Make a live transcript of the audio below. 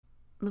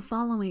The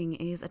following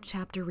is a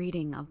chapter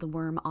reading of the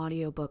Worm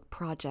audiobook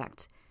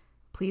project.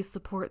 Please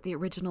support the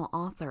original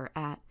author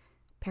at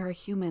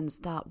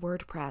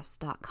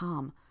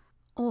parahumans.wordpress.com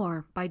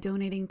or by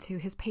donating to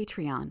his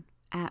Patreon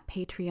at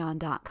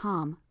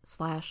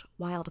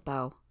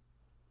patreon.com/wildbow.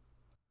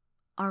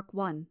 Arc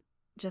 1,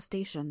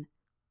 Gestation,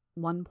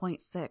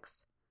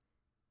 1.6.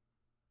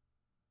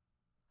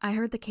 I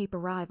heard the Cape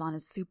arrive on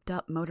his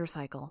souped-up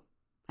motorcycle.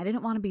 I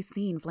didn't want to be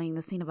seen fleeing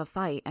the scene of a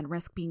fight and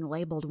risk being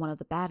labeled one of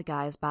the bad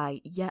guys by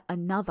yet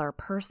another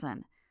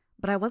person,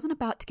 but I wasn't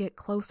about to get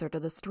closer to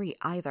the street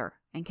either,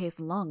 in case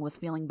Lung was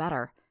feeling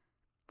better.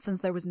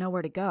 Since there was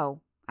nowhere to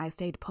go, I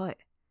stayed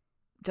put.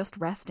 Just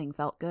resting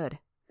felt good.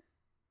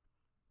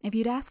 If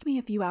you'd asked me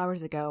a few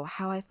hours ago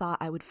how I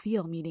thought I would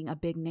feel meeting a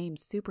big-name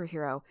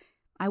superhero,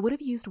 I would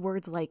have used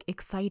words like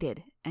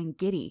excited and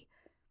giddy.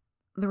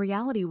 The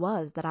reality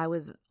was that I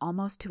was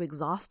almost too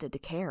exhausted to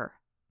care.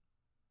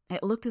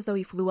 It looked as though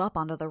he flew up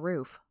onto the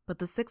roof, but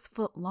the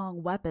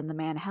 6-foot-long weapon the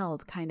man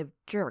held kind of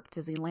jerked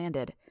as he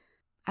landed.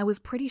 I was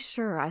pretty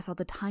sure I saw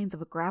the tines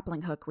of a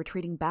grappling hook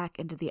retreating back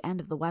into the end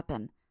of the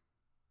weapon.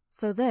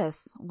 So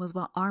this was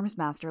what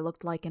Armsmaster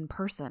looked like in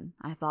person,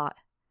 I thought.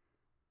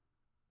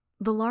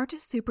 The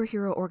largest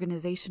superhero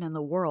organization in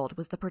the world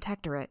was the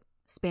Protectorate,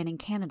 spanning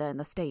Canada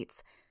and the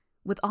States,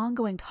 with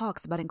ongoing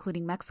talks about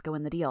including Mexico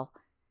in the deal.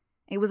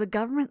 It was a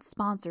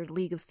government-sponsored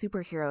league of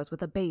superheroes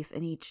with a base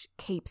in each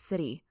Cape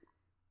City.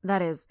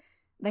 That is,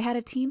 they had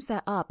a team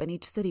set up in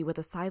each city with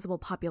a sizable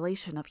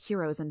population of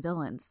heroes and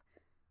villains.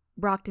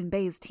 Brockton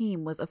Bay's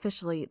team was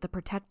officially the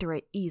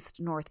Protectorate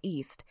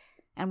East-Northeast,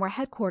 and were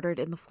headquartered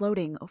in the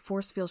floating,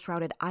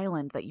 force-field-shrouded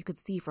island that you could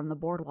see from the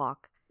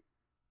boardwalk.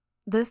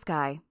 This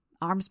guy,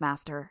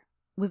 Armsmaster,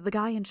 was the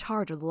guy in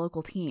charge of the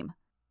local team.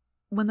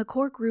 When the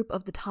core group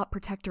of the top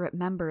Protectorate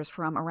members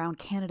from around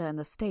Canada and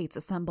the States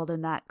assembled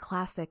in that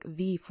classic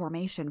V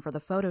formation for the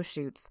photo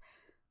shoots,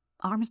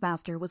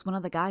 Armsmaster was one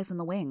of the guys in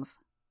the wings.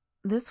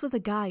 This was a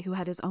guy who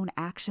had his own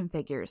action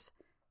figures,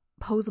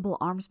 posable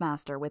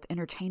Armsmaster with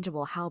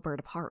interchangeable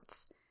halberd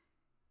parts.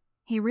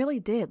 He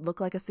really did look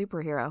like a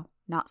superhero,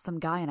 not some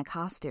guy in a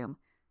costume.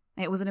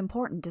 It was an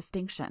important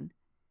distinction.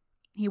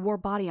 He wore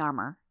body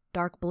armor,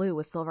 dark blue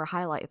with silver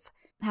highlights,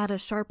 had a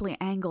sharply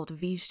angled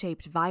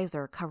V-shaped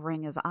visor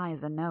covering his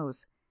eyes and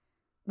nose.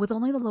 With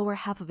only the lower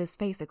half of his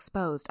face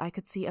exposed, I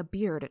could see a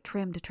beard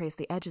trimmed to trace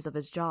the edges of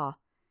his jaw.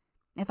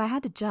 If I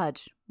had to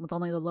judge, with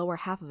only the lower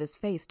half of his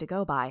face to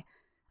go by,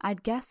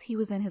 I'd guess he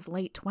was in his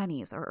late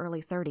 20s or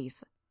early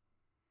 30s.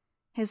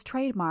 His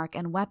trademark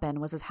and weapon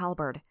was his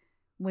halberd,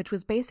 which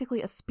was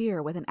basically a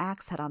spear with an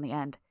axe head on the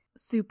end,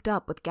 souped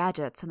up with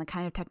gadgets and the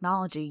kind of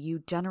technology you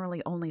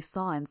generally only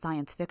saw in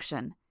science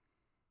fiction.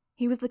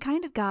 He was the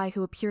kind of guy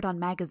who appeared on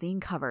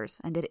magazine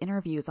covers and did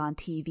interviews on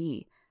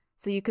TV,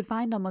 so you could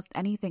find almost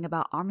anything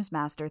about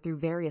Armsmaster through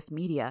various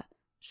media,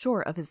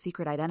 short of his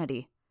secret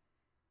identity.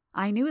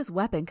 I knew his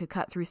weapon could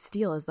cut through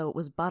steel as though it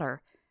was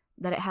butter,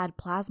 that it had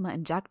plasma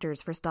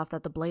injectors for stuff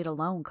that the blade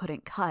alone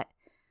couldn't cut,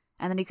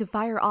 and that he could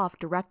fire off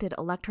directed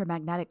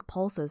electromagnetic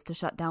pulses to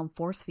shut down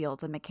force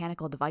fields and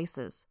mechanical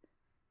devices.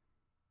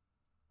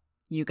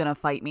 "You gonna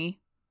fight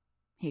me?"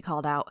 he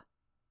called out.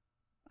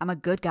 "I'm a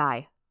good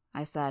guy,"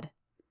 I said.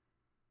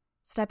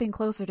 Stepping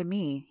closer to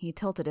me, he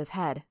tilted his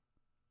head.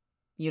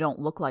 "You don't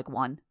look like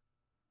one."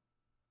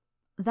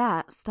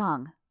 That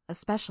stung,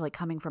 especially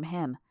coming from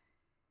him.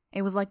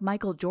 It was like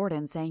Michael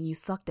Jordan saying you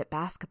sucked at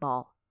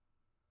basketball.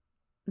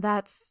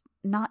 "That's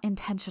not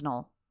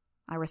intentional,"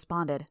 I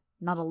responded,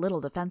 not a little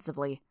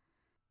defensively.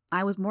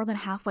 I was more than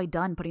halfway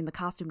done putting the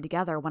costume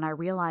together when I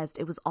realized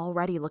it was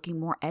already looking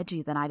more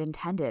edgy than I'd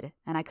intended,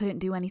 and I couldn't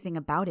do anything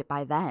about it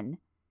by then.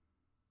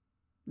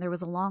 There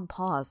was a long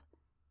pause.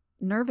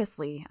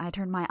 Nervously, I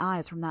turned my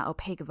eyes from that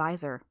opaque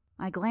visor.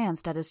 I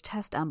glanced at his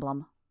chest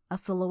emblem, a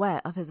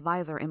silhouette of his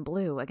visor in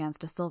blue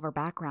against a silver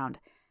background,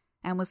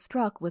 and was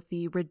struck with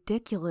the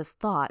ridiculous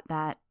thought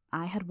that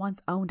I had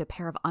once owned a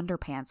pair of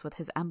underpants with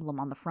his emblem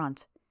on the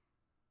front.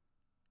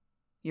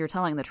 "You're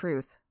telling the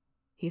truth,"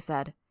 he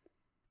said.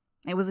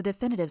 It was a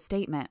definitive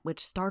statement,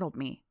 which startled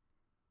me.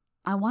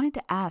 I wanted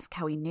to ask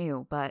how he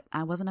knew, but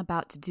I wasn't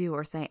about to do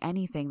or say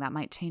anything that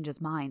might change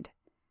his mind.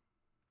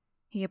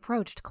 He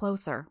approached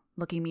closer,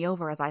 looking me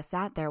over as I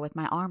sat there with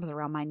my arms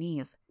around my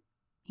knees.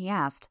 He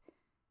asked,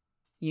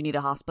 "You need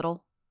a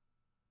hospital?"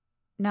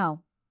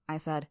 "No," I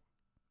said.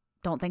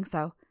 "Don't think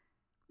so.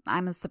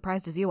 I'm as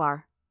surprised as you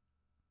are."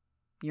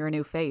 "You're a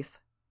new face,"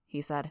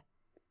 he said.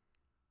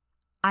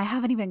 "I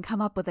haven't even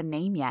come up with a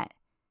name yet.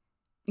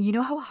 You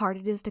know how hard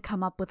it is to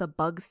come up with a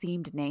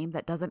bug-themed name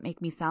that doesn't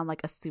make me sound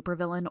like a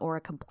supervillain or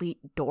a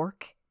complete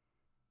dork?"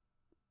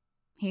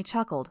 He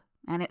chuckled,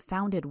 and it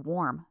sounded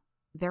warm,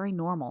 very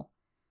normal.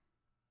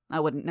 "I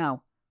wouldn't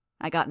know.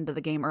 I got into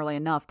the game early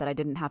enough that I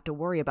didn't have to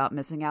worry about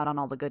missing out on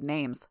all the good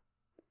names."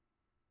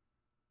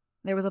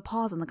 There was a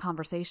pause in the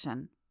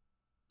conversation.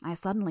 I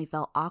suddenly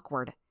felt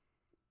awkward.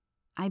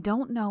 I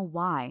don't know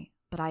why,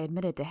 but I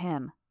admitted to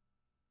him.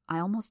 I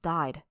almost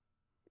died.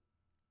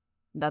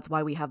 "That's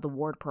why we have the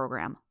ward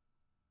program,"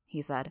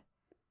 he said.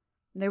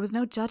 There was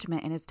no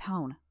judgment in his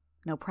tone.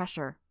 no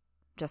pressure,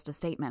 just a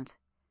statement.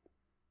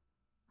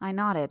 I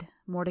nodded,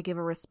 more to give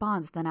a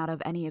response than out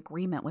of any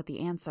agreement with the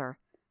answer.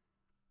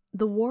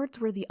 The wards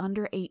were the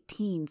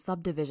under-18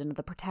 subdivision of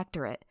the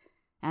Protectorate,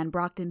 and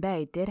Brockton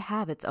Bay did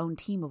have its own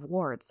team of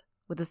wards,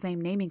 with the same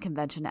naming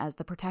convention as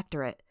the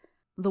Protectorate.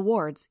 The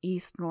wards,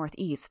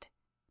 east-northeast.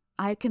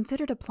 I had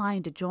considered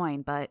applying to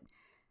join, but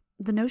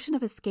the notion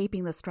of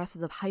escaping the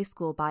stresses of high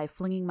school by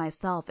flinging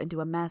myself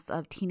into a mess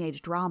of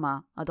teenage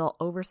drama, adult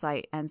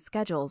oversight, and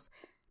schedules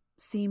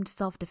seemed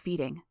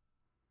self-defeating.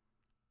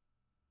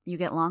 "You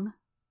get lung?"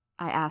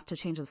 I asked to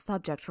change the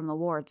subject from the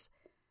wards.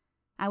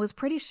 I was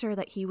pretty sure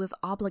that he was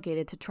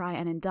obligated to try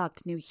and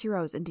induct new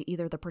heroes into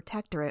either the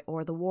Protectorate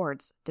or the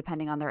wards,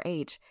 depending on their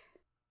age,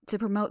 to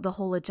promote the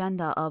whole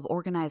agenda of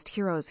organized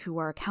heroes who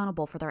are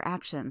accountable for their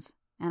actions,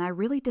 and I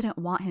really didn't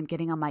want him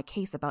getting on my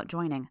case about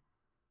joining.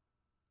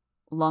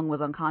 Lung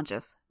was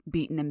unconscious,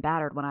 beaten and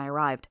battered when I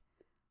arrived.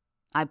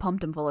 I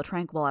pumped him full of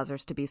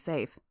tranquilizers to be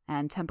safe,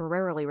 and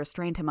temporarily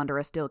restrained him under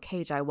a steel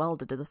cage I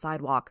welded to the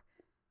sidewalk.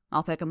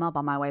 I'll pick him up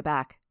on my way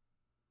back.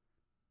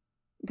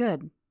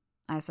 "Good,"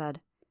 I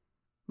said.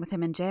 "With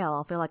him in jail,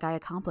 I'll feel like I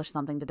accomplished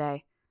something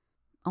today.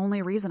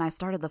 Only reason I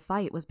started the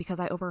fight was because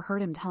I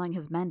overheard him telling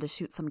his men to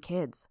shoot some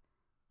kids.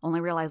 Only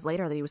realized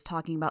later that he was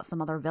talking about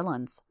some other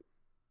villains."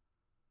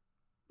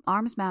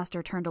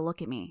 Armsmaster turned to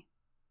look at me,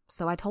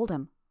 so I told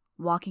him,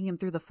 walking him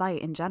through the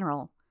fight in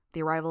general,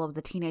 the arrival of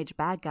the teenage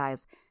bad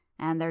guys,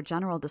 and their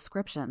general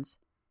descriptions.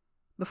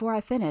 Before I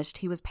finished,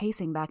 he was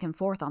pacing back and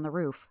forth on the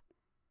roof.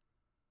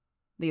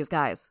 "These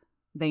guys,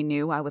 they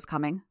knew I was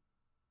coming?"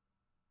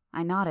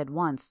 I nodded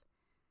once.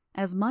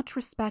 As much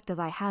respect as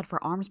I had for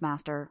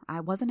Armsmaster, I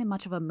wasn't in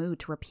much of a mood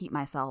to repeat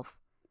myself.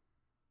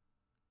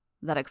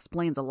 "That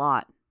explains a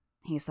lot,"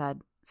 he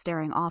said,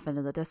 staring off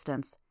into the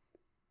distance.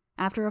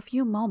 After a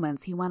few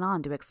moments, he went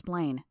on to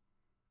explain.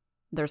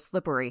 "They're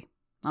slippery.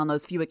 On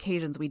those few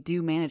occasions we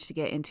do manage to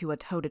get into a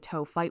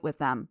toe-to-toe fight with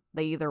them,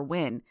 they either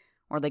win,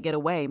 or they get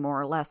away more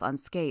or less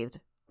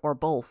unscathed, or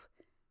both.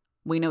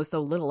 We know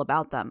so little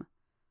about them.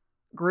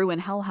 Gru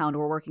and Hellhound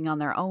were working on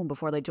their own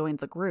before they joined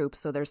the group,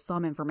 so there's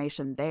some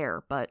information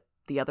there, but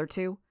the other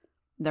two?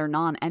 They're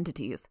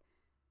non-entities.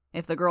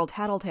 If the girl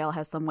Tattletale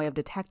has some way of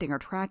detecting or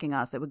tracking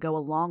us, it would go a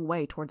long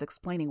way towards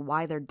explaining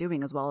why they're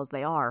doing as well as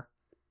they are."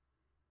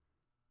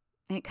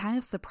 It kind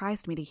of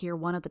surprised me to hear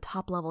one of the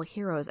top-level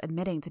heroes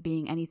admitting to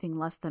being anything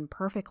less than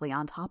perfectly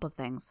on top of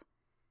things.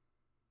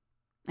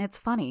 "It's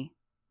funny,"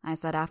 I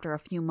said after a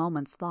few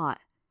moments'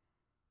 thought.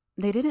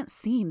 "They didn't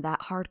seem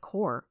that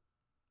hardcore.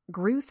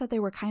 Gru said they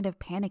were kind of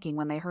panicking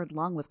when they heard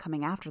Lung was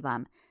coming after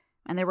them,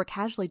 and they were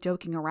casually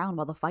joking around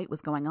while the fight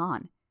was going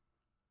on.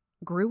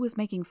 Gru was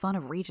making fun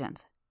of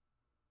Regent."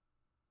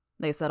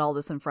 "They said all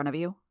this in front of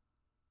you?"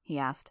 he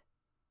asked.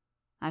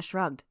 I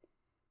shrugged.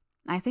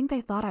 I think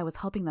they thought I was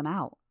helping them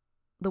out.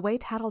 The way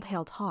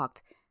Tattletale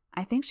talked,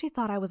 I think she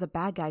thought I was a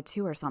bad guy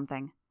too or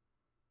something.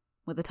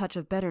 With a touch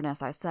of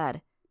bitterness, I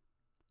said,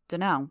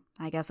 "Dunno,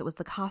 I guess it was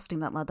the costume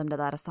that led them to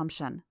that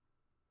assumption."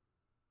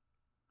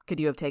 "Could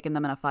you have taken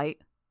them in a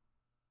fight?"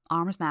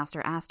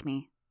 Armsmaster asked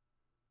me.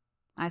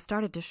 I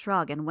started to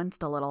shrug and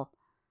winced a little.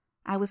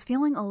 I was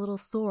feeling a little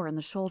sore in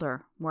the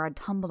shoulder, where I'd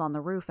tumbled on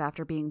the roof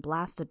after being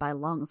blasted by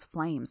Lung's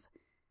flames.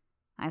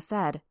 I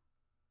said,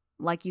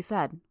 "Like you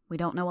said, we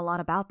don't know a lot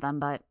about them,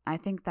 but I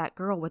think that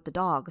girl with the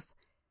dogs—"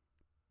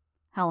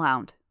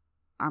 "Hellhound,"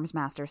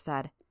 Armsmaster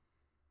said.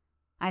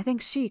 "I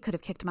think she could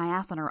have kicked my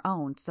ass on her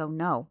own, so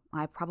no,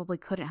 I probably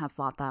couldn't have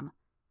fought them."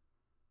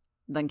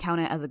 "Then count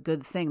it as a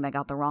good thing they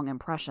got the wrong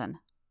impression,"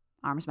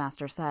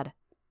 Armsmaster said.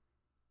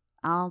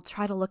 "I'll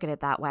try to look at it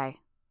that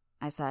way,"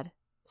 I said,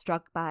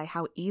 struck by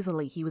how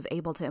easily he was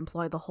able to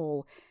employ the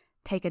whole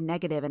take a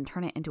negative and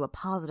turn it into a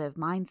positive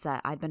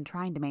mindset I'd been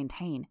trying to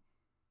maintain.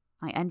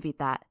 I envied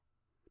that.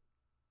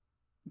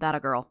 "That a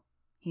girl,"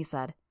 he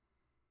said.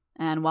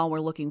 "And while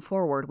we're looking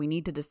forward, we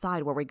need to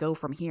decide where we go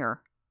from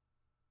here."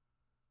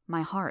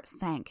 My heart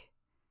sank.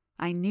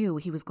 I knew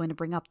he was going to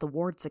bring up the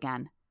wards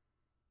again.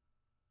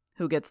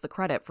 "Who gets the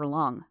credit for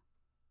Lung?"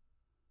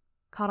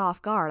 Caught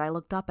off guard, I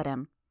looked up at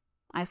him.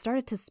 I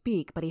started to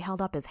speak, but he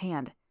held up his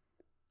hand.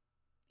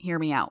 "Hear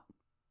me out.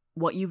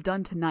 What you've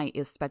done tonight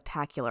is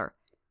spectacular.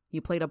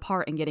 You played a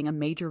part in getting a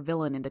major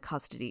villain into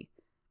custody.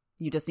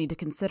 You just need to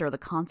consider the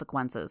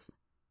consequences."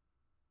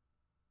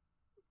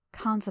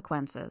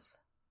 "Consequences,"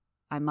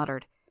 I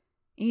muttered,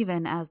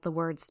 even as the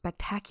word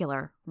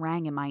spectacular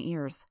rang in my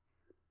ears.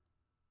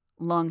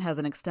 "Lung has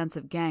an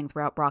extensive gang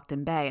throughout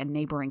Brockton Bay and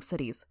neighboring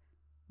cities.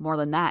 More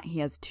than that, he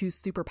has 2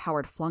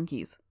 super-powered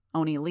flunkies,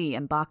 Oni Lee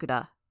and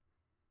Bakuda."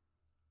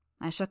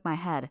 I shook my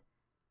head.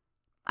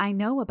 I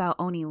know about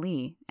Oni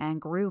Lee,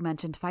 and Gru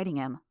mentioned fighting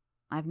him.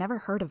 I've never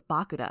heard of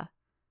Bakuda.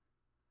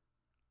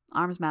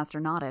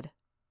 Armsmaster nodded.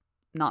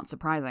 "Not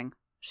surprising.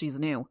 She's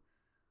new.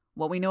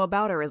 What we know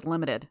about her is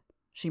limited.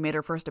 She made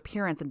her first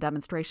appearance and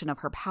demonstration of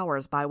her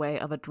powers by way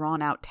of a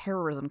drawn-out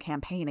terrorism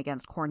campaign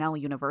against Cornell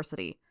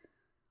University.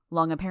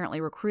 Lung apparently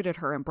recruited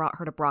her and brought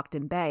her to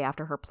Brockton Bay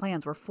after her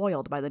plans were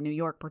foiled by the New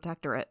York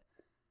Protectorate.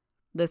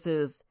 This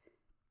is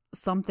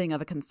something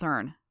of a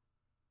concern."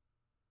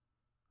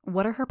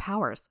 What are her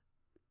powers?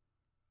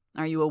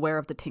 Are you aware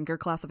of the Tinker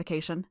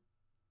classification?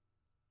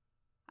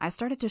 I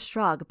started to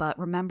shrug, but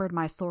remembered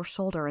my sore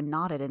shoulder and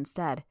nodded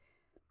instead.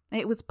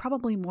 It was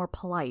probably more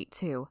polite,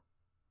 too.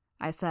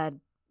 I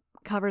said,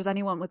 covers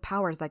anyone with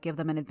powers that give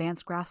them an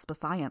advanced grasp of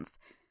science.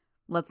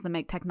 Lets them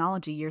make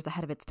technology years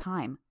ahead of its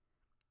time.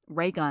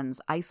 Ray guns,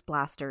 ice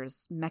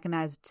blasters,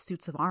 mechanized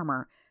suits of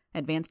armor,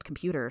 advanced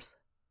computers.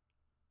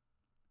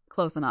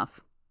 Close enough,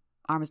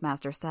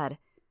 Armsmaster said.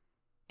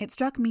 It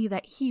struck me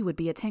that he would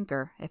be a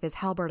tinker if his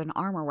halberd and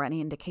armor were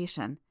any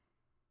indication.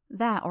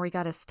 That or he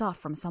got his stuff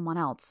from someone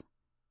else.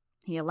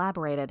 He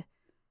elaborated.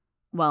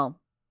 Well,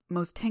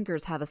 most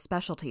tinkers have a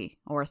specialty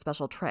or a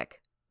special trick,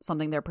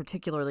 something they're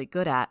particularly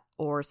good at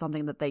or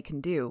something that they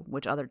can do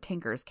which other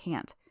tinkers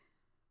can't.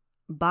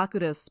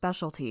 Bakura's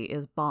specialty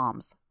is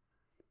bombs.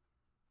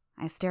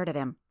 I stared at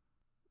him.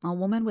 A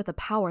woman with a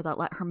power that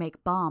let her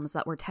make bombs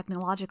that were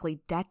technologically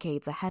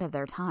decades ahead of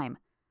their time.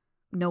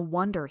 No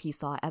wonder he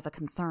saw it as a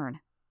concern.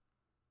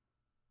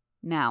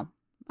 Now,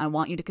 I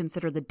want you to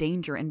consider the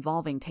danger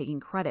involving taking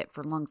credit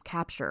for Lung's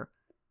capture.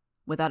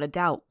 Without a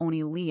doubt,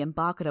 Oni Lee and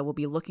Bakura will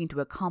be looking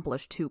to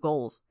accomplish two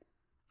goals: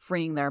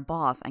 freeing their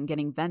boss and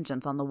getting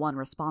vengeance on the one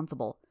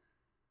responsible.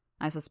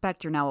 I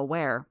suspect you're now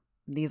aware,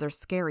 these are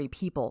scary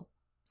people.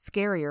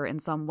 Scarier in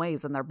some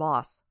ways than their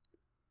boss.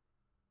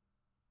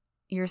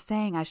 You're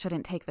saying I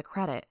shouldn't take the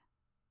credit,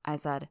 I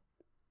said.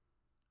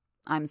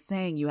 I'm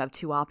saying you have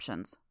two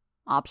options.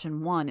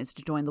 Option 1 is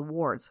to join the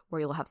wards,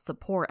 where you'll have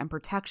support and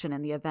protection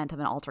in the event of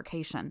an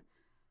altercation.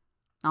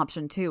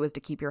 Option 2 is to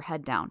keep your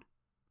head down.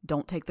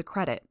 Don't take the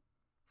credit.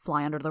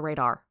 Fly under the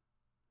radar.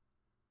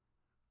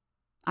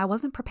 I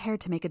wasn't prepared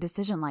to make a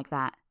decision like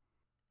that.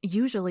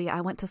 Usually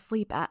I went to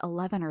sleep at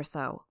 11 or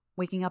so,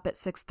 waking up at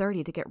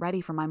 6:30 to get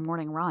ready for my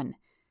morning run.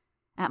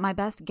 At my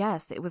best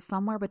guess, it was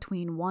somewhere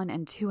between 1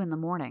 and 2 in the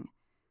morning.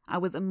 I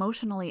was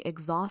emotionally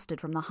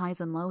exhausted from the highs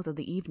and lows of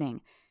the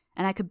evening,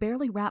 and I could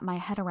barely wrap my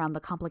head around the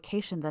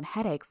complications and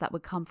headaches that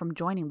would come from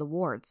joining the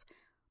wards,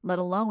 let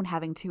alone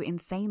having two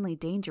insanely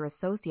dangerous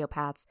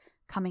sociopaths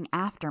coming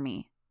after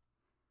me.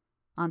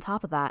 On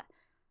top of that,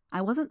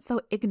 I wasn't so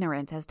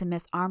ignorant as to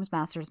miss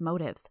Armsmaster's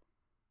motives.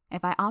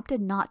 If I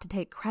opted not to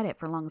take credit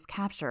for Lung's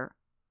capture,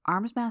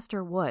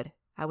 Armsmaster would,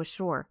 I was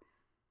sure.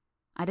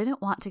 I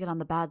didn't want to get on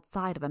the bad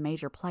side of a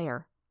major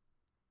player.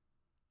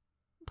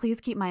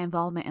 Please keep my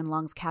involvement in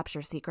Lung's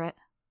capture secret,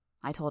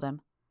 I told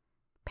him,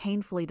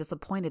 painfully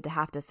disappointed to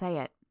have to say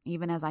it,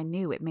 even as I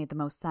knew it made the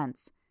most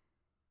sense.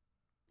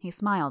 He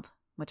smiled,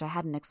 which I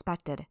hadn't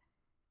expected.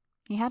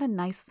 He had a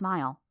nice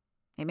smile.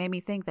 It made me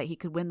think that he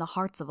could win the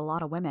hearts of a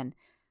lot of women,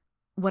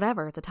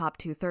 whatever the top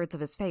 2/3 of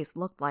his face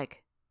looked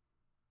like.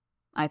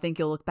 I think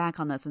you'll look back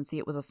on this and see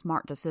it was a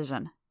smart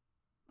decision,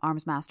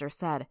 Armsmaster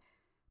said,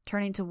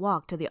 turning to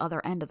walk to the other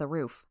end of the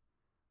roof.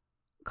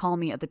 Call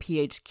me at the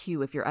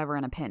PHQ if you're ever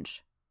in a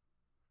pinch.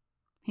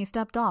 He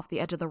stepped off the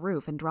edge of the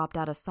roof and dropped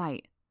out of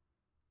sight.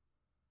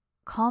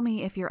 Call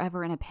me if you're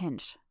ever in a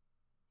pinch.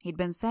 He'd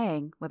been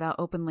saying, without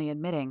openly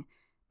admitting,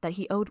 that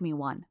he owed me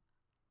one.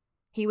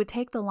 He would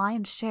take the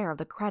lion's share of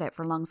the credit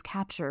for Lung's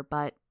capture,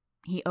 but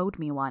he owed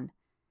me one.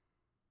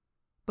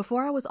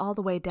 Before I was all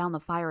the way down the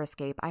fire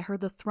escape, I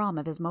heard the thrum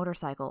of his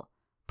motorcycle,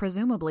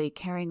 presumably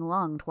carrying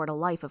Lung toward a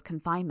life of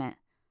confinement.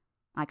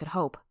 I could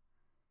hope.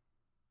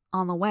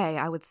 On the way,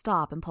 I would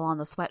stop and pull on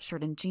the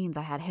sweatshirt and jeans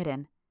I had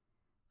hidden.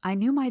 I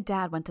knew my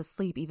dad went to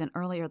sleep even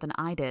earlier than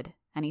I did,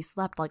 and he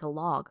slept like a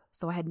log,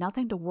 so I had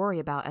nothing to worry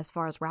about as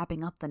far as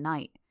wrapping up the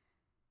night.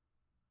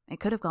 It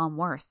could have gone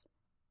worse.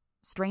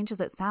 Strange as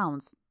it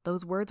sounds,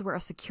 those words were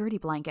a security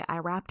blanket I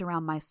wrapped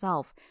around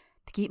myself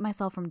to keep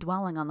myself from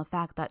dwelling on the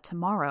fact that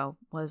tomorrow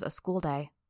was a school day.